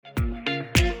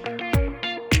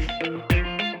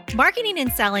Marketing and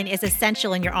selling is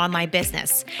essential in your online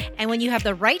business. And when you have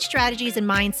the right strategies and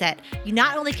mindset, you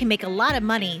not only can make a lot of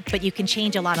money, but you can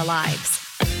change a lot of lives.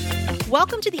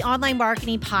 Welcome to the Online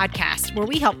Marketing Podcast, where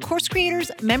we help course creators,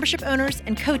 membership owners,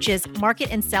 and coaches market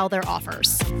and sell their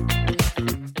offers.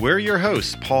 We're your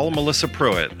hosts, Paul and Melissa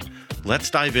Pruitt. Let's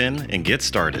dive in and get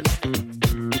started.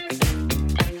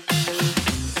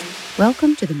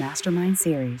 Welcome to the Mastermind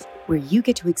Series, where you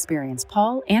get to experience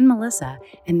Paul and Melissa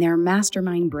in their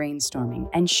mastermind brainstorming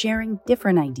and sharing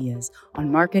different ideas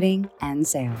on marketing and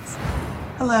sales.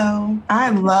 Hello. I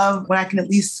love when I can at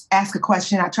least ask a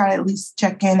question. I try to at least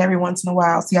check in every once in a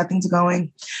while, see how things are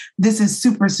going. This is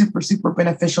super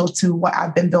beneficial to what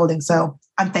I've been building. So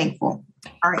I'm thankful.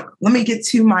 All right, let me get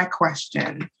to my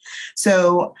question.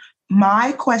 So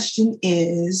my question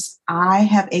is, I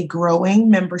have a growing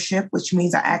membership, which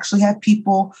means I actually have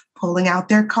people pulling out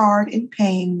their card and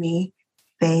paying me.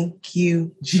 Thank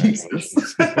you, Jesus.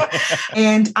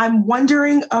 And I'm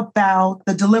wondering about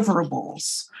the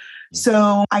deliverables.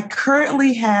 So I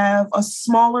currently have a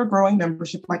smaller growing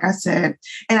membership, like I said,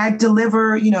 and I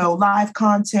deliver, live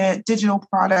content, digital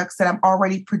products that I'm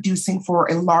already producing for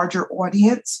a larger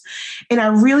audience. And I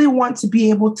really want to be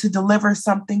able to deliver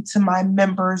something to my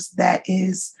members that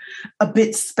is a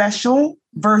bit special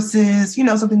versus,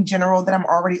 something general that I'm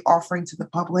already offering to the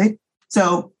public.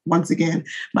 So once again,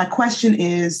 my question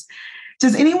is,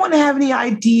 does anyone have any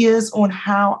ideas on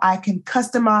how I can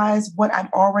customize what I'm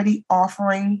already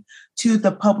offering to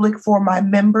the public for my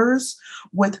members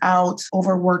without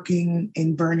overworking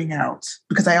and burning out?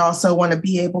 Because I also want to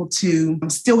be able to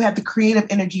still have the creative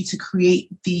energy to create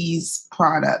these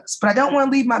products, but I don't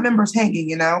want to leave my members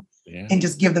hanging, and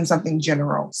just give them something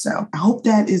general. So I hope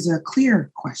that is a clear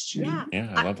question.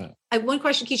 Yeah, I love that. I have one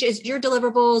question, Keisha, is your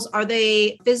deliverables, are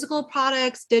they physical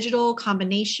products, digital,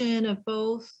 combination of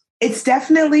both? It's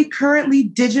definitely currently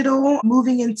digital,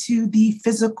 moving into the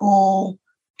physical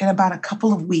in about a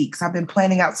couple of weeks. I've been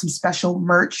planning out some special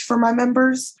merch for my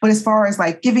members. But as far as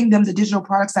giving them the digital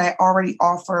products that I already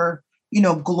offer,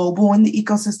 global in the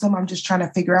ecosystem, I'm just trying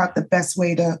to figure out the best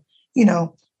way to,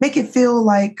 make it feel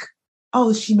like,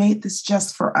 oh, she made this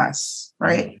just for us,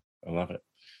 right? I love it.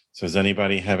 So does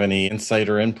anybody have any insight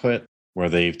or input where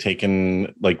they've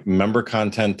taken member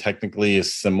content technically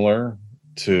is similar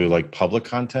to public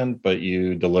content, but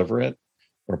you deliver it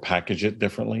or package it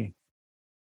differently?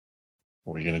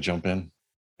 Or are you going to jump in?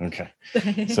 Okay.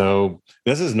 So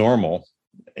this is normal.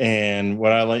 And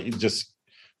what I like, just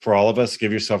for all of us,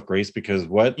 give yourself grace, because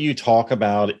what you talk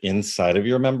about inside of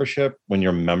your membership, when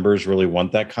your members really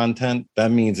want that content,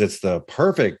 that means it's the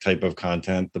perfect type of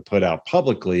content to put out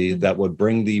publicly that would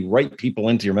bring the right people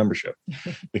into your membership.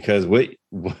 Because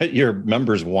what your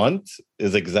members want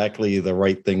is exactly the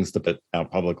right things to put out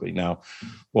publicly. Now,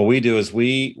 what we do is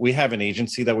we have an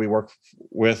agency that we work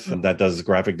with that does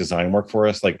graphic design work for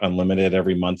us, like unlimited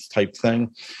every month type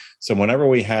thing. So whenever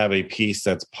we have a piece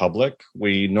that's public,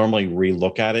 we normally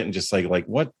relook at it and just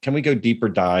what can we go deeper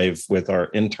dive with our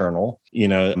internal,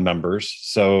 members?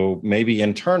 So maybe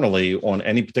internally on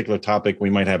any particular topic,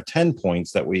 we might have 10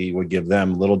 points that we would give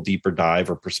them a little deeper dive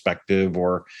or perspective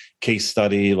or case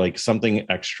study, something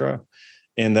extra.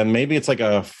 And then maybe it's a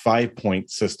 5-point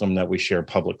system that we share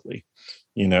publicly.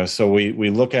 So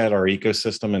we look at our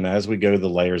ecosystem, and as we go the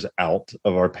layers out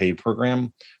of our paid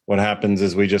program, what happens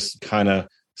is we just kind of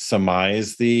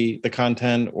surmise the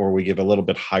content, or we give a little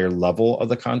bit higher level of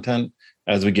the content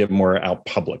as we get more out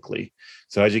publicly.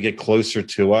 So as you get closer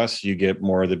to us, you get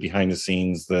more of the behind the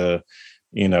scenes,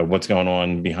 what's going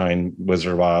on behind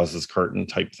Wizard of Oz's curtain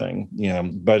type thing.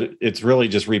 But it's really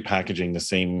just repackaging the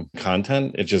same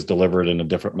content. It's just delivered in a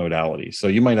different modality. So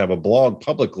you might have a blog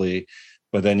publicly,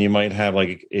 but then you might have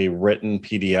a written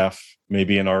PDF,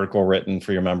 maybe an article written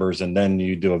for your members, and then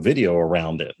you do a video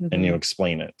around it and you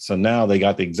explain it. So now they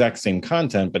got the exact same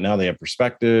content, but now they have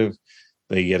perspective.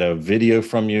 They get a video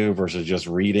from you versus just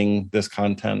reading this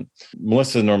content.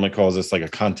 Melissa normally calls this a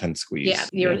content squeeze.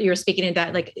 Yeah, you're speaking in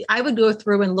that. I would go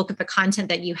through and look at the content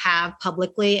that you have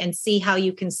publicly and see how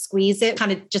you can squeeze it,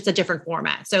 kind of just a different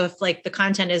format. So if the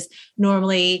content is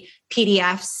normally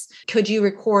PDFs, could you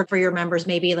record for your members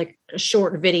maybe a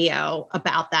short video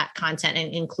about that content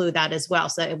and include that as well,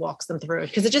 so that it walks them through?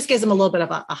 Because it just gives them a little bit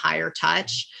of a higher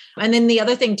touch. And then the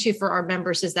other thing too for our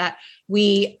members is that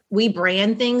we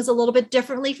brand things a little bit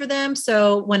differently for them.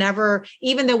 So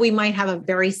even though we might have a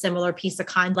very similar piece of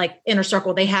content, like Inner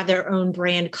Circle, they have their own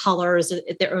brand colors,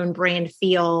 their own brand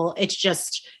feel.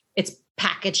 It's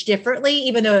packaged differently,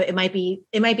 even though it might be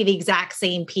the exact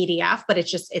same PDF, but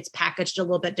it's packaged a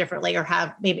little bit differently, or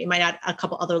maybe it might add a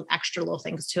couple other extra little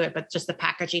things to it, but just the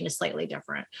packaging is slightly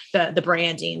different. The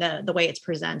branding, the way it's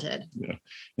presented. Yeah.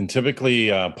 And typically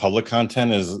public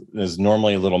content is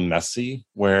normally a little messy,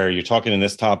 where you're talking in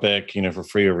this topic, for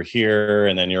free over here,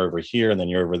 and then you're over here, and then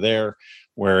you're over there.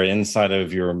 Where inside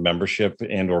of your membership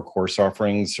and or course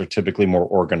offerings are typically more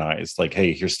organized. Like,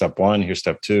 hey, here's step 1, here's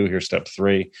step 2, here's step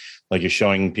 3. Like, you're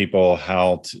showing people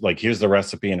how to, like, here's the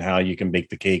recipe and how you can bake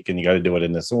the cake, and you got to do it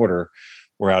in this order.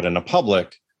 We're out in a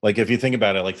public. Like, if you think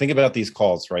about it, like, think about these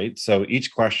calls, right? So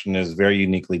each question is very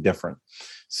uniquely different.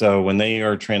 So when they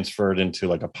are transferred into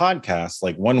like a podcast,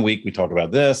 like one week we talk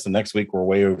about this, the next week we're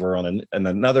way over in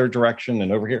another direction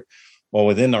and over here. Well,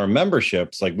 within our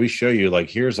memberships, like we show you, like,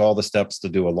 here's all the steps to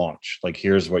do a launch. Like,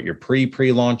 here's what your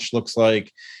pre-launch looks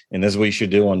like. And this is what you should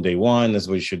do on day 1. This is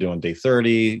what you should do on day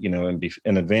 30, and be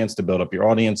in advance to build up your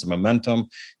audience and momentum.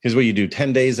 Here's what you do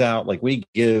 10 days out. Like, we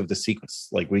give the sequence,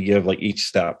 like we give like each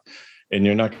step, and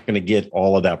you're not going to get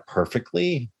all of that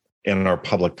perfectly in our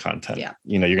public content. Yeah.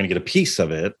 You're going to get a piece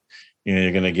of it.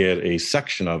 You're going to get a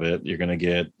section of it. You're going to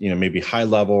get, maybe high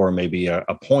level or maybe a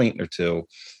point or two.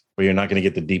 But you're not going to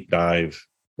get the deep dive,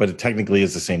 but it technically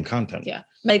is the same content. Yeah.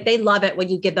 Like, they love it when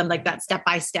you give them like that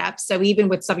step-by-step. So even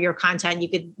with some of your content, you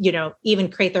could, even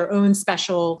create their own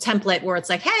special template where it's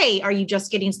like, hey, are you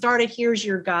just getting started? Here's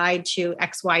your guide to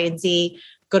X, Y, and Z.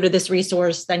 Go to this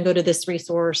resource, then go to this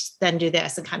resource, then do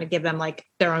this, and kind of give them like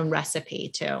their own recipe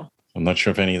too. I'm not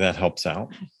sure if any of that helps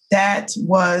out. That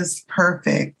was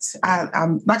perfect.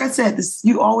 I'm like I said,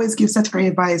 you always give such great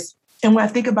advice. And when I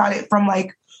think about it from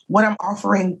like what I'm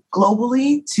offering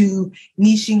globally to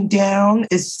niching down,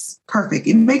 is perfect.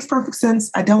 It makes perfect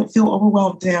sense. I don't feel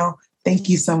overwhelmed now. Thank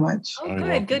you so much.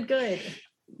 Oh, good.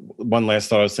 One last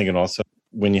thought I was thinking also,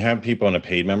 when you have people in a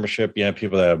paid membership, you have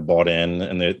people that have bought in,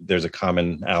 and there's a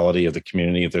commonality of the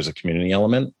community. If there's a community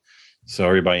element, so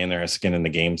everybody in there has skin in the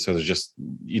game. So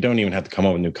you don't even have to come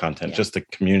up with new content. Yeah. Just the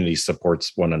community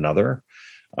supports one another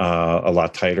a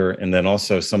lot tighter. And then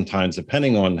also sometimes,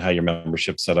 depending on how your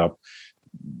membership's set up,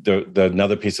 the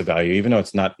another piece of value, even though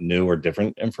it's not new or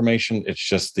different information, it's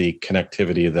just the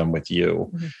connectivity of them with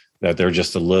you, that they're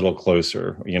just a little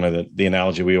closer. The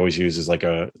analogy we always use is like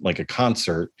a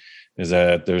concert, is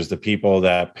that there's the people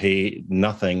that pay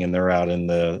nothing and they're out in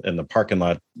the parking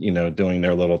lot, doing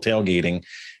their little tailgating,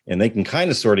 and they can kind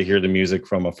of sort of hear the music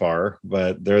from afar,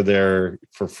 but they're there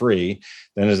for free.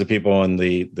 Then there's the people in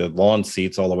the lawn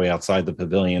seats all the way outside the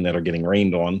pavilion that are getting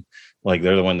rained on. Like,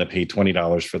 they're the one that paid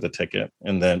 $20 for the ticket.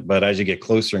 But as you get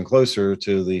closer and closer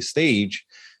to the stage,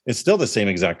 it's still the same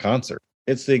exact concert.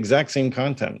 It's the exact same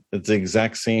content. It's the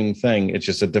exact same thing. It's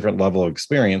just a different level of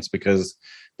experience, because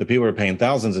the people who are paying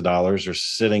thousands of dollars are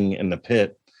sitting in the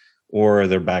pit, or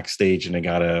they're backstage and they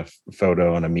got a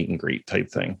photo and a meet and greet type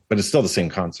thing, but it's still the same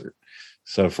concert.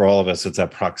 So for all of us, it's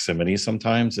that proximity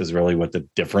sometimes is really what the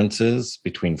difference is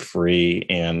between free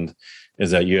and,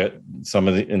 is that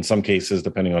in some cases,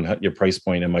 depending on your price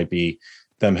point, it might be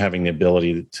them having the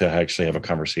ability to actually have a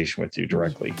conversation with you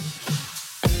directly.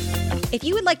 If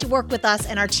you would like to work with us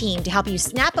and our team to help you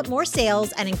snap up more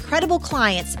sales and incredible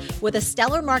clients with a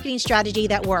stellar marketing strategy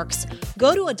that works,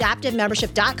 go to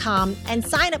adaptivemembership.com and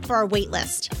sign up for our wait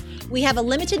list. We have a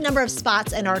limited number of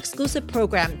spots in our exclusive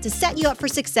program to set you up for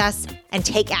success and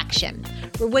take action.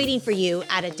 We're waiting for you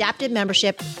at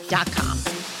adaptivemembership.com.